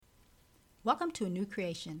Welcome to A New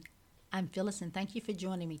Creation. I'm Phyllis and thank you for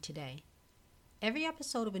joining me today. Every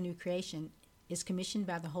episode of A New Creation is commissioned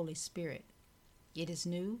by the Holy Spirit. It is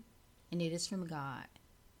new and it is from God.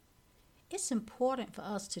 It's important for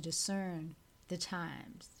us to discern the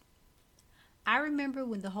times. I remember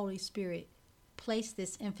when the Holy Spirit placed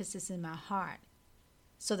this emphasis in my heart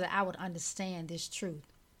so that I would understand this truth.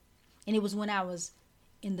 And it was when I was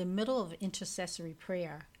in the middle of intercessory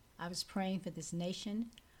prayer. I was praying for this nation.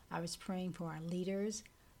 I was praying for our leaders.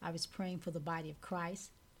 I was praying for the body of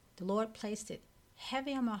Christ. The Lord placed it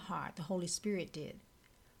heavy on my heart, the Holy Spirit did,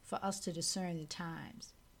 for us to discern the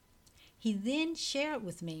times. He then shared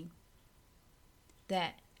with me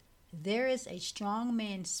that there is a strong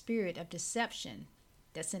man spirit of deception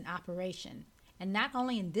that's in operation, and not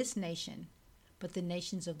only in this nation, but the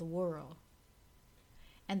nations of the world.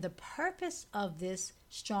 And the purpose of this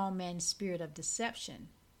strong man spirit of deception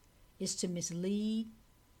is to mislead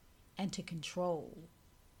and to control.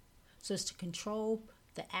 So it's to control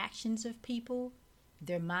the actions of people,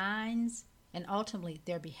 their minds, and ultimately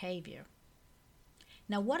their behavior.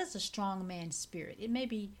 Now, what is a strong man spirit? It may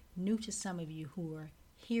be new to some of you who are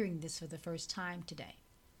hearing this for the first time today.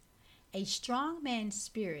 A strong man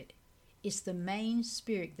spirit is the main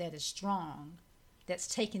spirit that is strong, that's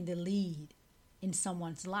taking the lead in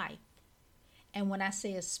someone's life. And when I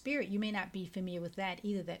say a spirit, you may not be familiar with that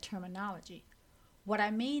either, that terminology. What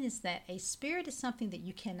I mean is that a spirit is something that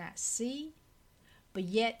you cannot see, but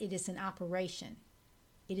yet it is in operation.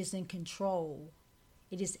 It is in control.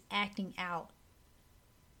 It is acting out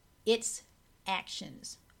its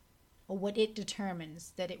actions or what it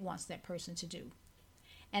determines that it wants that person to do.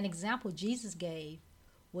 An example Jesus gave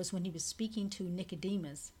was when he was speaking to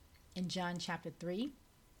Nicodemus in John chapter 3.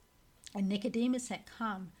 And Nicodemus had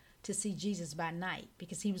come to see Jesus by night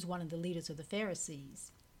because he was one of the leaders of the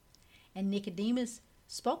Pharisees. And Nicodemus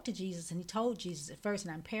spoke to Jesus and he told Jesus at first,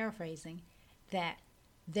 and I'm paraphrasing, that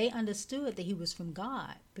they understood that he was from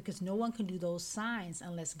God because no one can do those signs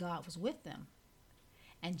unless God was with them.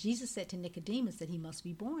 And Jesus said to Nicodemus that he must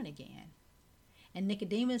be born again. And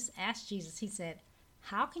Nicodemus asked Jesus, he said,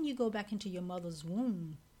 how can you go back into your mother's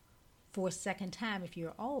womb for a second time if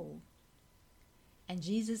you're old? And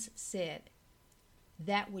Jesus said,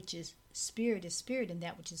 that which is spirit and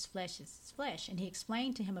that which is flesh is flesh. And he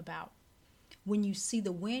explained to him about when you see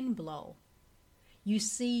the wind blow, you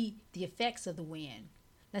see the effects of the wind.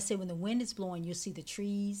 Let's say when the wind is blowing, you'll see the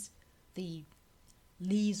trees, the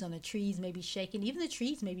leaves on the trees may be shaking. Even the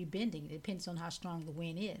trees may be bending. It depends on how strong the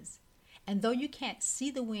wind is. And though you can't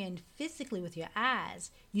see the wind physically with your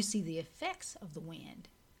eyes, you see the effects of the wind.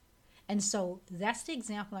 And so that's the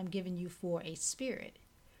example I'm giving you for a spirit.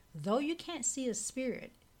 Though you can't see a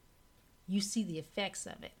spirit, you see the effects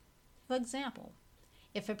of it. For example,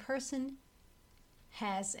 if a person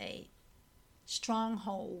has a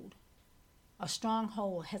stronghold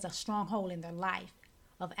has a stronghold in their life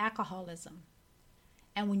of alcoholism,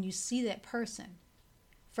 and when you see that person,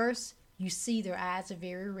 first you see their eyes are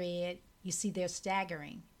very red, you see they're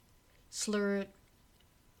staggering, slurred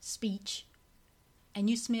speech, and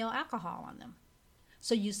you smell alcohol on them.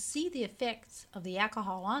 So you see the effects of the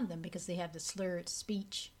alcohol on them because they have the slurred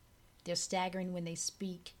speech, they're staggering when they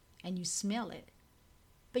speak, and you smell it.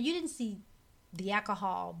 But you didn't see the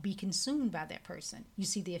alcohol be consumed by that person. You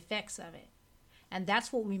see the effects of it. And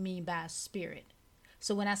that's what we mean by a spirit.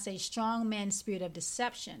 So when I say strong man spirit of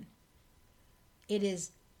deception, it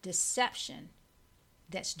is deception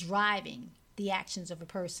that's driving the actions of a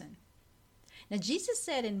person. Now Jesus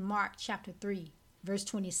said in Mark chapter 3, verse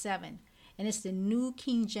 27, and it's the New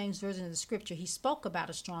King James Version of the scripture, he spoke about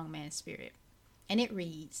a strong man spirit. And it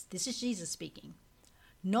reads, this is Jesus speaking,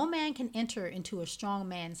 no man can enter into a strong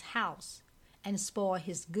man's house and spoil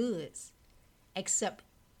his goods, except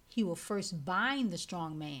he will first bind the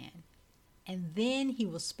strong man, and then he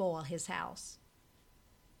will spoil his house.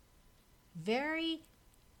 Very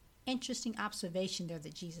interesting observation there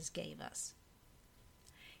that Jesus gave us.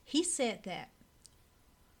 He said that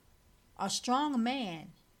a strong man,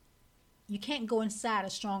 you can't go inside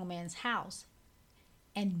a strong man's house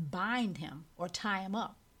and bind him or tie him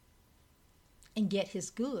up and get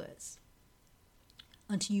his goods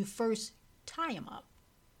until you first tie him up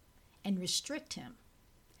and restrict him.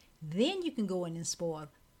 Then you can go in and spoil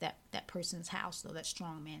that person's house, though, that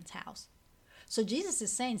strong man's house. So Jesus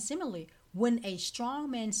is saying similarly, when a strong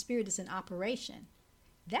man's spirit is in operation,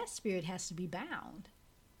 that spirit has to be bound.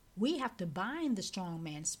 We have to bind the strong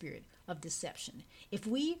man's spirit of deception. If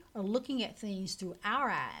we are looking at things through our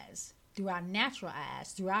eyes, through our natural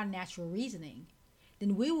eyes, through our natural reasoning,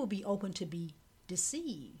 then we will be open to be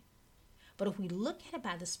deceived. But if we look at it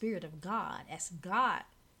by the Spirit of God, ask God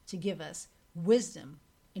to give us wisdom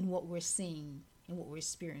in what we're seeing and what we're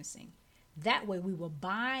experiencing. That way we will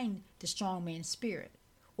bind the strong man's spirit,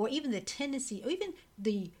 or even the tendency, or even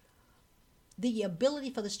the ability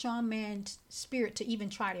for the strong man's spirit to even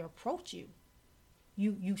try to approach you.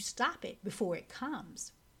 You stop it before it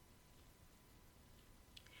comes.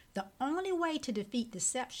 The only way to defeat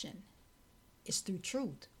deception is through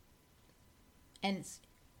truth. And it's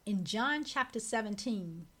in John chapter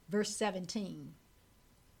 17, verse 17,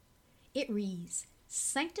 it reads,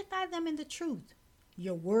 "Sanctify them in the truth.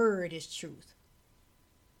 Your word is truth."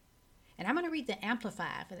 And I'm going to read the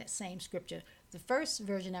Amplified for that same scripture. The first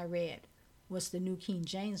version I read was the New King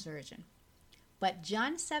James Version. But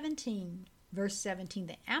John 17, verse 17,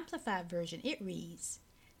 the Amplified version, it reads,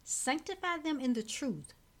 "Sanctify them in the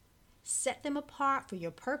truth. Set them apart for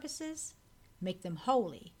your purposes. Make them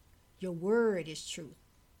holy. Your word is truth."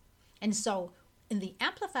 And so in the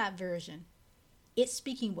Amplified version, it's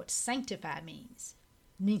speaking what sanctify means.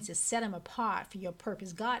 It means to set them apart for your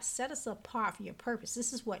purpose. God set us apart for your purpose.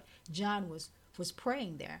 This is what John was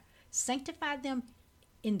praying there. Sanctify them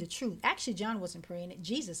in the truth. Actually, John wasn't praying it.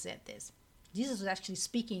 Jesus said this. Jesus was actually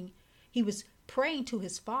speaking. He was praying to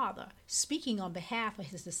his Father, speaking on behalf of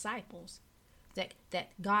his disciples,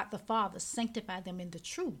 that God the Father sanctify them in the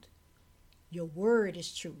truth. Your word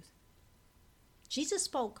is truth. Jesus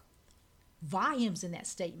spoke volumes in that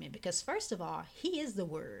statement because, first of all, he is the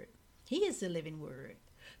word. He is the living word.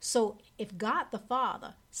 So if God the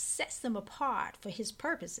Father sets them apart for his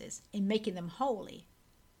purposes in making them holy,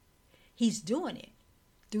 he's doing it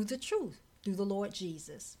through the truth, through the Lord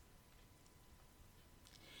Jesus.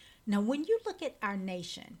 Now, when you look at our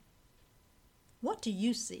nation, what do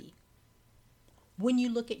you see? When you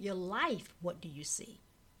look at your life, what do you see?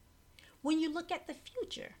 When you look at the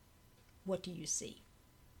future, what do you see?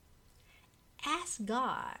 Ask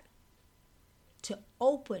God to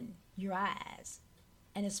open your eyes.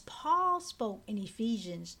 And as Paul spoke in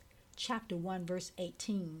Ephesians chapter 1, verse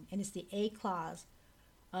 18, and it's the A clause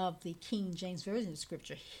of the King James Version of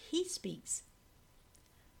Scripture, he speaks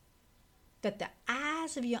that the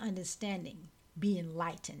eyes of your understanding be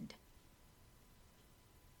enlightened.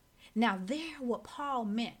 Now there, what Paul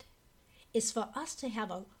meant is for us to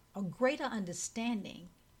have a greater understanding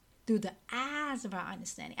through the eyes of our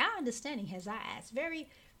understanding. Our understanding has eyes. Very,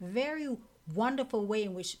 very wonderful way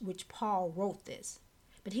in which Paul wrote this.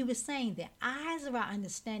 But he was saying the eyes of our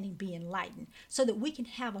understanding be enlightened so that we can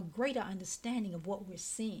have a greater understanding of what we're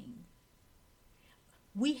seeing.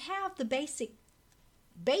 We have the basic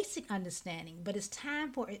understanding, but it's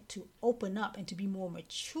time for it to open up and to be more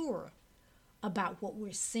mature about what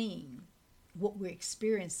we're seeing, what we're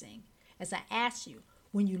experiencing. As I asked you,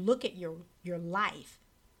 when you look at your life,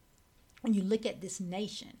 when you look at this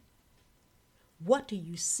nation, what do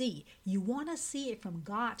you see? You want to see it from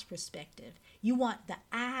God's perspective. You want the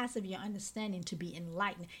eyes of your understanding to be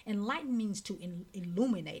enlightened. Enlightened means to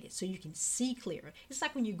illuminate it so you can see clearer. It's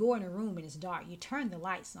like when you go in a room and it's dark, you turn the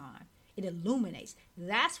lights on. It illuminates.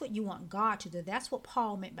 That's what you want God to do. That's what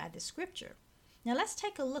Paul meant by this scripture. Now let's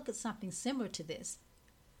take a look at something similar to this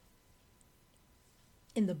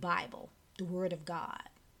in the Bible, the Word of God.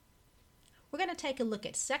 We're going to take a look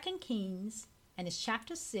at 2 Kings, and it's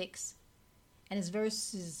chapter 6, and it's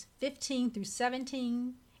verses 15 through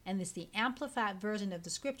 17, and it's the Amplified version of the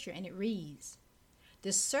scripture, and it reads,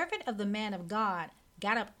 "The servant of the man of God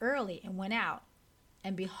got up early and went out,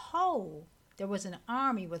 and behold, there was an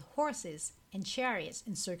army with horses and chariots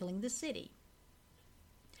encircling the city."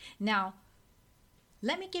 Now,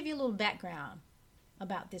 let me give you a little background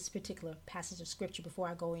about this particular passage of scripture before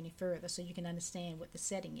I go any further so you can understand what the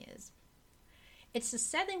setting is. It's a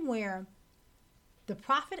setting where the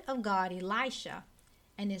prophet of God, Elisha,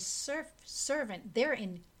 and his servant, they're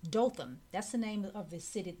in Dothan. That's the name of the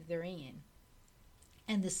city that they're in.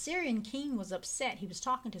 And the Syrian king was upset. He was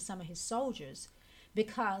talking to some of his soldiers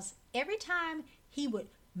because every time he would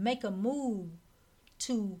make a move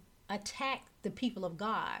to attack the people of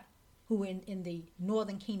God who were in the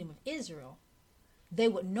northern kingdom of Israel, they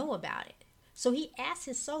would know about it. So he asked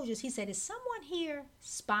his soldiers, he said, "Is someone here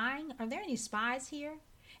spying? Are there any spies here?"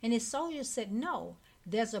 And his soldiers said, "No,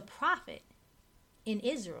 there's a prophet in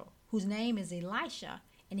Israel whose name is Elisha,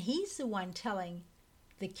 and he's the one telling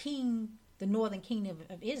the king, the northern kingdom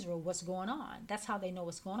of Israel, what's going on." That's how they know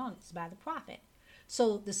what's going on. It's by the prophet.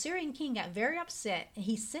 So the Syrian king got very upset, and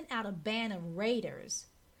he sent out a band of raiders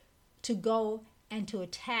to go and to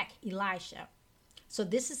attack Elisha. So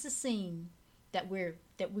this is the scene that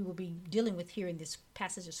we will be dealing with here in this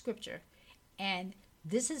passage of scripture. And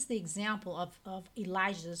this is the example of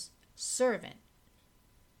Elijah's servant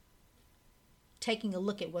taking a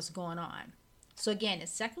look at what's going on. So again,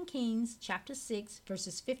 it's 2 Kings chapter 6,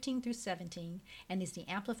 verses 15 through 17, and it's the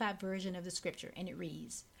amplified version of the scripture, and it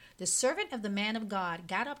reads, "The servant of the man of God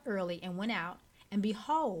got up early and went out, and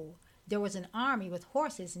behold, there was an army with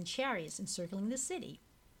horses and chariots encircling the city.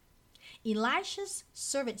 Elisha's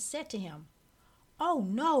servant said to him, 'Oh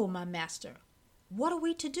no, my master, what are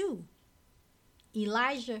we to do?'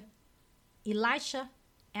 Elisha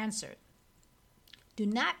answered, 'Do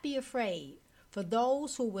not be afraid, for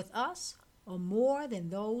those who are with us are more than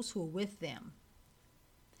those who are with them.'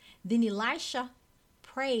 Then Elisha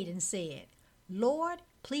prayed and said, 'Lord,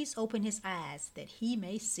 please open his eyes that he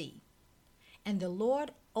may see.' And the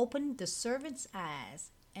Lord opened the servant's eyes,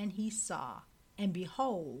 and he saw, and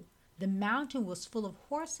behold, the mountain was full of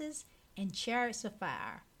horses and chariots of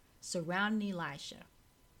fire surrounding Elisha."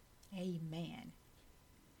 Amen.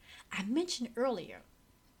 I mentioned earlier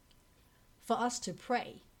for us to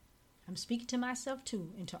pray. I'm speaking to myself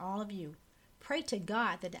too, and to all of you. Pray to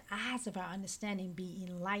God that the eyes of our understanding be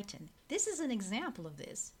enlightened. This is an example of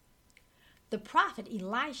this. The prophet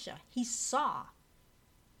Elisha, he saw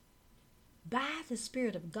by the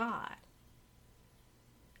Spirit of God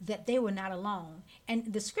that they were not alone.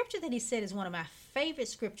 And the scripture that he said is one of my favorite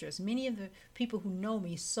scriptures. Many of the people who know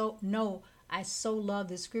me know I so love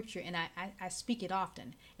this scripture, and I speak it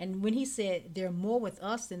often. And when he said, "There are more with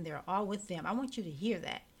us than there are with them," I want you to hear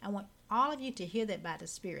that. I want all of you to hear that by the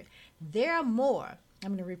Spirit. There are more. I'm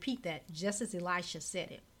going to repeat that just as Elisha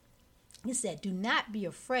said it. He said, "Do not be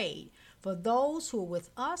afraid, for those who are with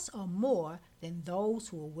us are more than those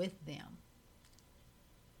who are with them."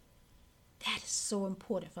 That is so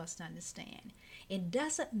important for us to understand. It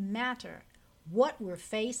doesn't matter what we're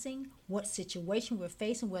facing, what situation we're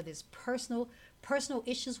facing, whether it's personal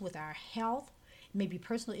issues with our health, maybe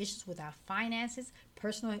personal issues with our finances,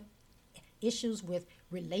 personal issues with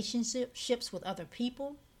relationships with other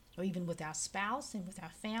people, or even with our spouse and with our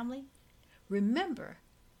family. Remember,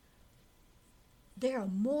 there are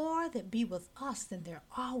more that be with us than there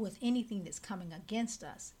are with anything that's coming against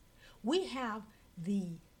us. We have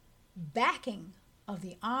the backing of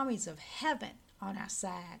the armies of heaven on our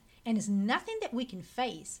side, and there's nothing that we can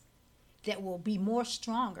face that will be more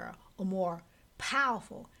stronger or more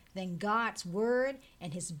powerful than God's word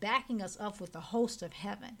and his backing us up with the host of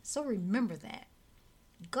heaven. So remember that.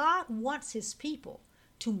 God wants his people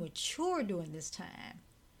to mature during this time,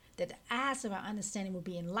 that the eyes of our understanding will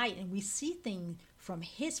be enlightened and we see things from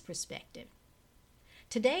his perspective.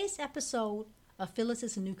 Today's episode of Phyllis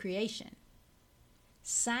is a New Creation,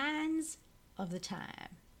 Signs of the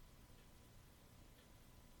Time.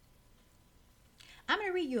 I'm going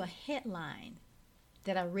to read you a headline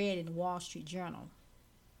that I read in the Wall Street Journal.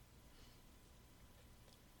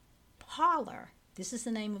 Parler, this is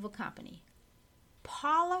the name of a company.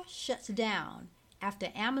 Parler shuts down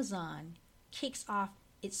after Amazon kicks off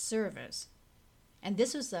its servers. And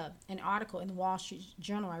this was an article in the Wall Street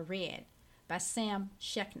Journal I read by Sam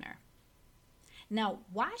Schechner. Now,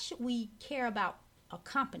 why should we care about a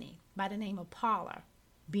company by the name of Parler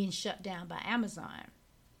being shut down by Amazon?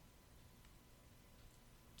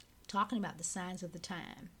 Talking about the signs of the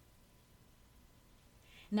time.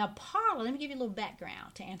 Now, Parler, let me give you a little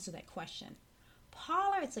background to answer that question.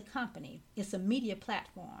 Parler is a company, it's a media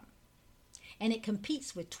platform, and it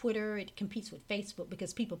competes with Twitter, it competes with Facebook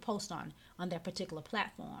because people post on their particular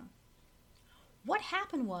platform. What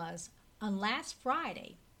happened was, on last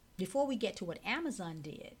Friday, before we get to what Amazon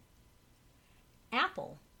did,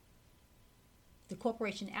 Apple, the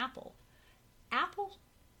corporation Apple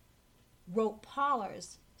wrote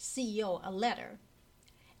Parler's CEO a letter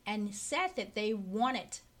and said that they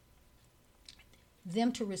wanted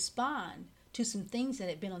them to respond to some things that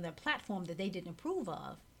had been on their platform that they didn't approve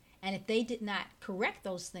of. And if they did not correct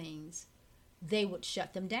those things, they would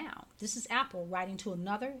shut them down. This is Apple writing to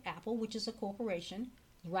another, Apple, which is a corporation,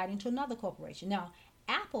 writing to another corporation. Now,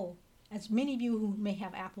 Apple, as many of you who may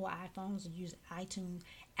have Apple iPhones or use iTunes,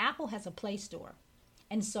 Apple has a Play Store.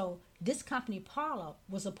 And so this company, Parler,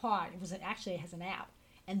 actually has an app.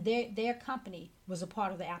 And their company was a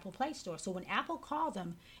part of the Apple Play Store. So when Apple called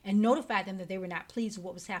them and notified them that they were not pleased with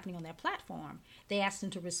what was happening on their platform, they asked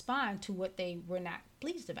them to respond to what they were not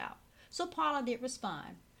pleased about. So Parler did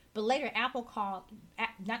respond. But later Apple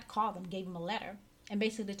gave them a letter and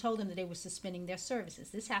basically told them that they were suspending their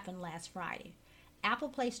services. This happened last Friday. Apple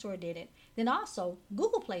Play Store did it. Then also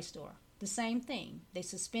Google Play Store, the same thing. They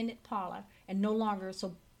suspended Parler and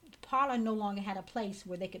Parler no longer had a place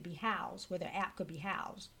where they could be housed, where their app could be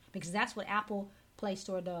housed, because that's what Apple Play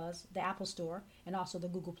Store does, the Apple Store, and also the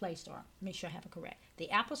Google Play Store. Make sure I have it correct.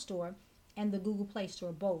 The Apple Store and the Google Play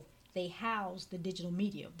Store both, they house the digital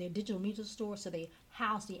media. They're digital media store, so they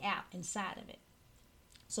house the app inside of it.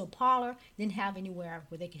 So Parler didn't have anywhere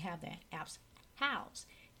where they could have their apps housed.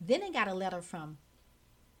 Then they got a letter from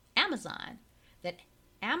Amazon that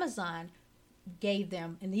Amazon gave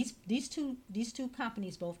them, and these two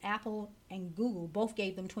companies, both Apple and Google, both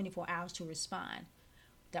gave them 24 hours to respond.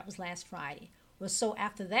 That was last Friday. Well, so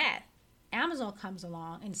after that, Amazon comes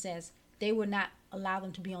along and says they would not allow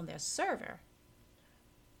them to be on their server.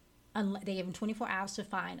 They gave them 24 hours to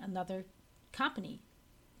find another company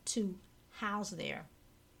to house their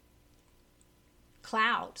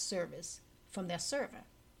cloud service from their server.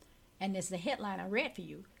 And as the headline I read for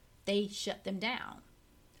you, they shut them down.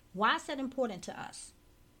 Why is that important to us?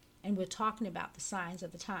 And we're talking about the signs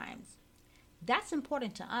of the times. That's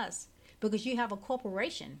important to us because you have a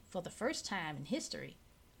corporation for the first time in history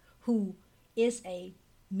who is a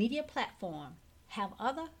media platform, have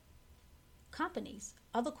other companies,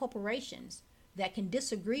 other corporations that can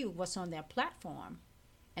disagree with what's on their platform,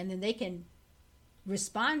 and then they can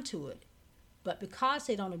respond to it. But because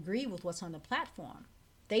they don't agree with what's on the platform,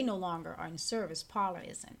 they no longer are in service. Parler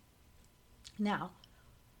isn't. Now,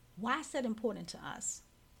 why is that important to us?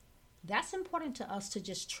 That's important to us to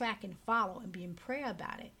just track and follow and be in prayer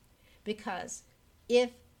about it. Because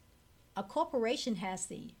if a corporation has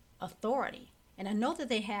the authority, and I know that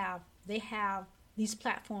they have these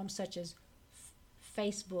platforms such as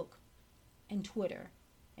Facebook and Twitter,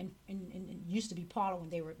 and it used to be Parler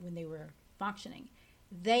when they were functioning.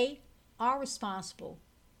 They are responsible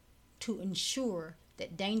to ensure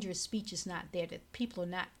that dangerous speech is not there, that people are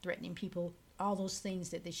not threatening people, all those things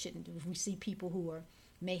that they shouldn't do. If we see people who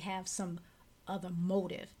may have some other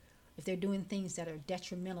motive, if they're doing things that are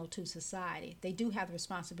detrimental to society, they do have the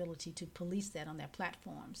responsibility to police that on their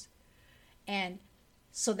platforms. And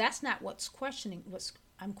so that's not what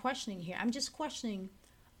I'm questioning here. I'm just questioning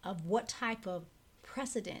of what type of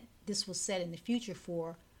precedent this will set in the future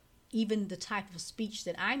for even the type of speech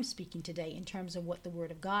that I'm speaking today in terms of what the Word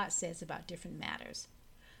of God says about different matters.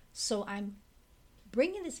 So I'm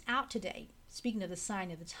bringing this out today, speaking of the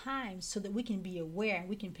sign of the times, so that we can be aware and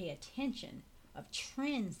we can pay attention of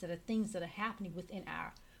trends that are things that are happening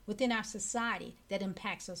within our society that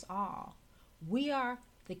impacts us all. We are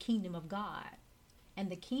the kingdom of God, and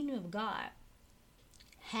the kingdom of God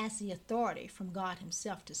has the authority from God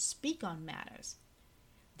himself to speak on matters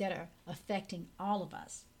that are affecting all of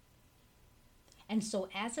us. And so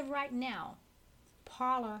as of right now,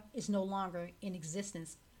 Parler is no longer in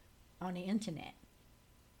existence on the internet.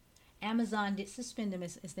 Amazon did suspend them,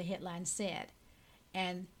 as the headline said,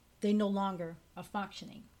 and they no longer are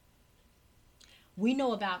functioning. We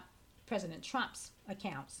know about President Trump's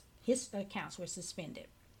accounts. His accounts were suspended,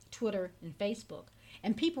 Twitter and Facebook.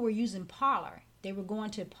 And people were using Parler. They were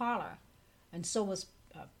going to Parler, and so was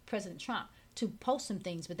President Trump, to post some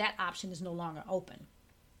things, but that option is no longer open.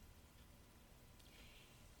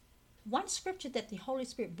 One scripture that the Holy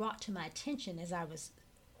Spirit brought to my attention as I was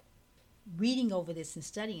reading over this and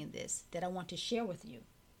studying this that I want to share with you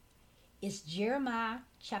is Jeremiah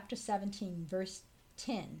chapter 17, verse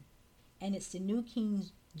 10. And it's the New King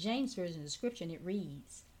James Version of the scripture, and it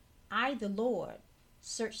reads, I, the Lord,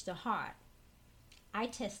 search the heart. I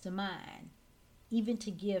test the mind, even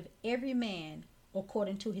to give every man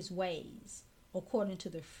according to his ways, according to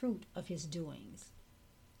the fruit of his doings.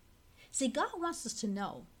 See, God wants us to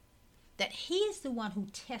know that he is the one who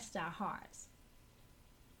tests our hearts.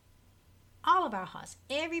 All of our hearts.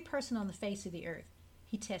 Every person on the face of the earth,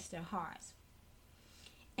 he tests their hearts.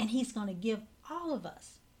 And he's going to give all of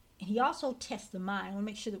us. And he also tests the mind. I want to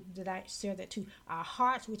make sure that I share that too. Our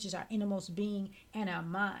hearts, which is our innermost being, and our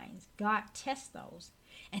minds. God tests those.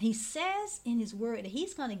 And he says in his word that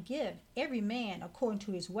he's going to give every man according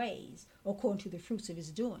to his ways, according to the fruits of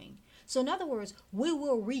his doing. So in other words, we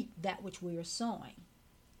will reap that which we are sowing.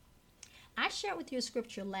 I shared with you a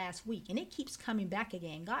scripture last week, and it keeps coming back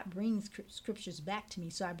again. God brings scriptures back to me,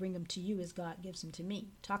 so I bring them to you as God gives them to me,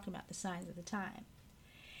 talking about the signs of the time.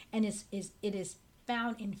 And it is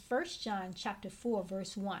found in 1 John chapter 4,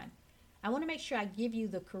 verse 1. I want to make sure I give you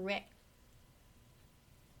the correct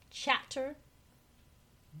chapter,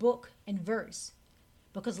 book, and verse,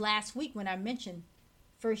 because last week when I mentioned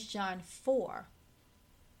 1 John 4,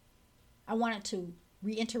 I wanted to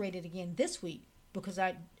reiterate it again this week because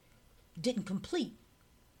I didn't complete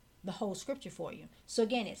the whole scripture for you. So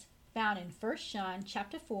again, it's found in 1 John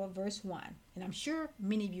chapter 4, verse 1. And I'm sure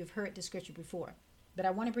many of you have heard this scripture before, but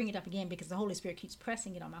I want to bring it up again because the Holy Spirit keeps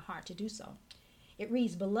pressing it on my heart to do so. It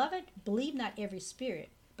reads, Beloved, believe not every spirit,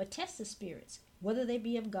 but test the spirits, whether they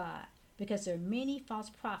be of God, because there are many false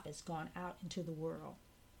prophets gone out into the world.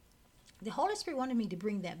 The Holy Spirit wanted me to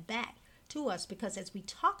bring that back to us because as we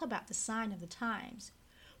talk about the sign of the times,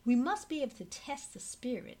 We must be able to test the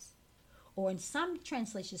spirits, or in some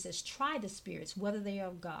translations, it says try the spirits, whether they are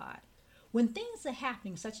of God. When things are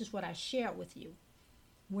happening, such as what I shared with you,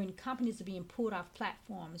 when companies are being pulled off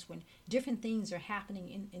platforms, when different things are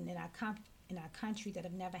happening in our country that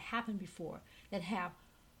have never happened before, that have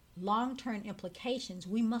long-term implications,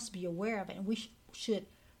 we must be aware of it, and we should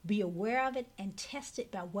be aware of it and test it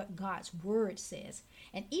by what God's word says.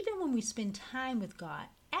 And even when we spend time with God,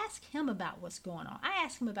 ask him about what's going on. I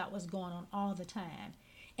ask him about what's going on all the time,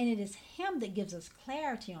 and it is him that gives us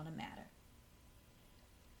clarity on a matter.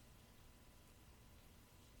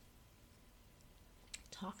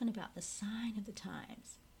 Talking about the sign of the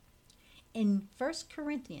times. In 1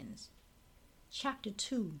 Corinthians chapter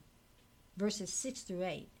 2, verses 6 through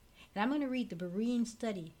 8, and I'm going to read the Berean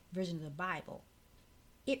Study version of the Bible.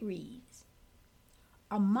 It reads,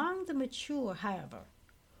 "Among the mature, however,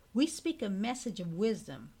 we speak a message of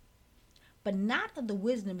wisdom, but not of the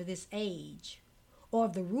wisdom of this age, or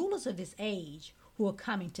of the rulers of this age who are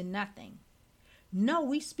coming to nothing. No,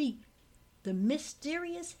 we speak the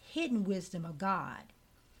mysterious hidden wisdom of God,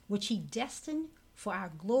 which he destined for our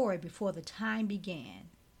glory before the time began.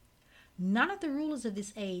 None of the rulers of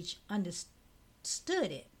this age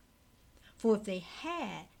understood it, for if they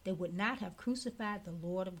had, they would not have crucified the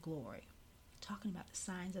Lord of glory." Talking about the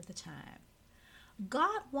signs of the time.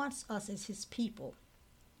 God wants us as his people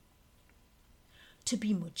to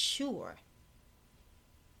be mature.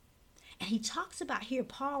 And he talks about here,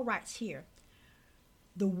 Paul writes here,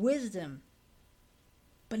 the wisdom,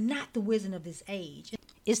 but not the wisdom of this age.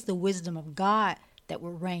 It's the wisdom of God that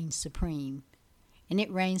will reign supreme. And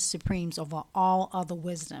it reigns supreme over all other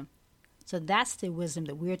wisdom. So that's the wisdom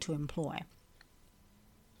that we're to employ.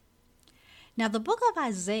 Now, the book of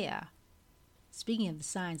Isaiah, speaking of the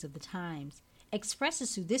signs of the times,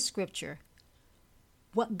 expresses through this scripture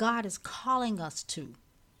what God is calling us to.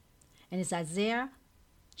 And it's Isaiah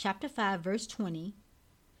chapter 5, verse 20.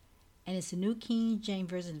 And it's the New King James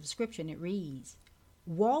Version of the scripture, and it reads,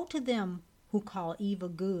 "Woe to them who call evil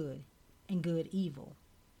good and good evil,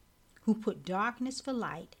 who put darkness for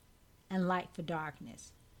light and light for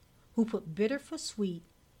darkness, who put bitter for sweet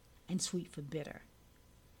and sweet for bitter."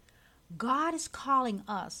 God is calling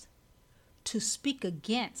us to speak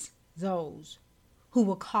against those who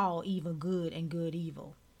will call evil good and good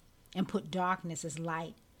evil, and put darkness as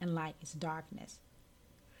light and light as darkness.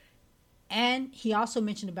 And he also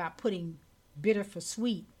mentioned about putting bitter for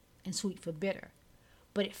sweet and sweet for bitter.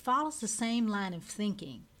 But it follows the same line of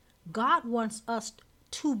thinking. God wants us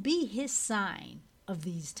to be his sign of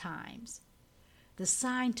these times. The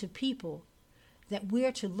sign to people that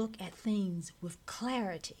we're to look at things with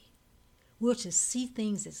clarity. We're to see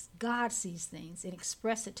things as God sees things and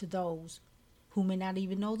express it to those who may not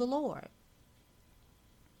even know the Lord.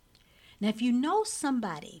 Now, if you know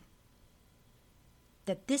somebody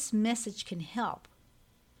that this message can help,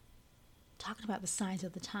 talking about the signs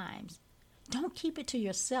of the times, don't keep it to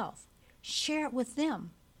yourself. Share it with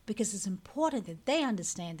them, because it's important that they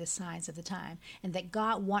understand the signs of the time and that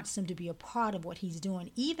God wants them to be a part of what he's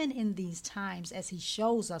doing, even in these times as he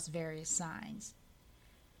shows us various signs.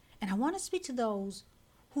 And I want to speak to those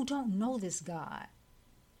who don't know this God,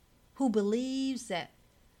 who believes that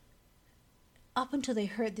up until they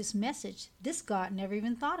heard this message, this God never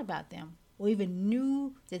even thought about them or even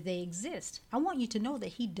knew that they exist. I want you to know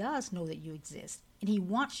that he does know that you exist, and he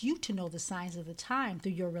wants you to know the signs of the time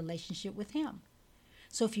through your relationship with him.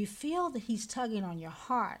 So if you feel that he's tugging on your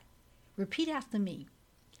heart, repeat after me.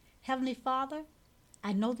 Heavenly Father,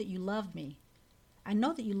 I know that you love me. I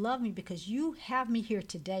know that you love me because you have me here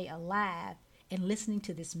today alive and listening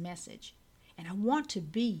to this message. And I want to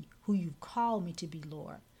be who you've called me to be,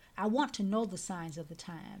 Lord. I want to know the signs of the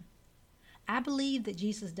time. I believe that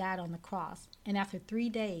Jesus died on the cross, and after 3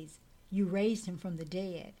 days, you raised him from the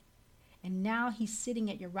dead. And now he's sitting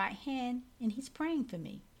at your right hand, and he's praying for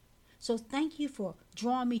me. So thank you for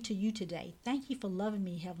drawing me to you today. Thank you for loving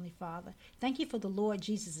me, Heavenly Father. Thank you for the Lord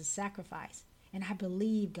Jesus' sacrifice. And I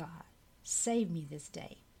believe, God, save me this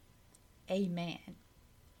day. Amen.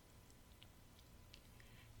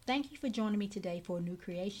 Thank you for joining me today for a new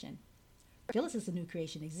creation. Phyllis is a new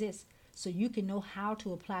creation exists, so you can know how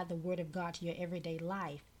to apply the Word of God to your everyday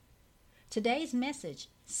life. Today's message,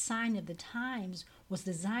 Sign of the Times, was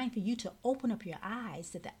designed for you to open up your eyes,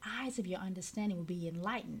 that the eyes of your understanding will be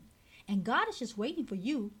enlightened. And God is just waiting for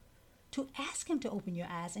you to ask him to open your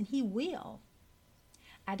eyes, and he will.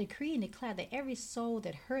 I decree and declare that every soul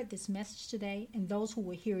that heard this message today, and those who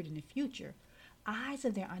will hear it in the future, eyes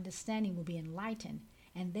of their understanding will be enlightened,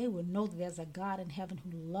 and they will know that there's a God in heaven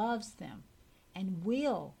who loves them and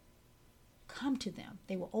will come to them.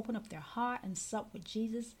 They will open up their heart and sup with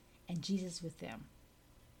Jesus and Jesus with them.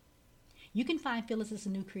 You can find Phyllis' A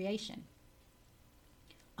New Creation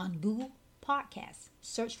on Google Podcasts.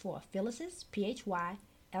 Search for Phyllis, PHYLLIS',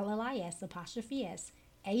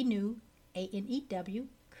 A New, ANEW,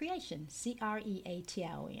 Creation,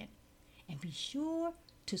 CREATION. And be sure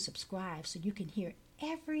to subscribe so you can hear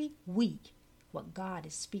every week what God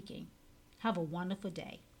is speaking. Have a wonderful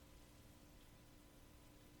day.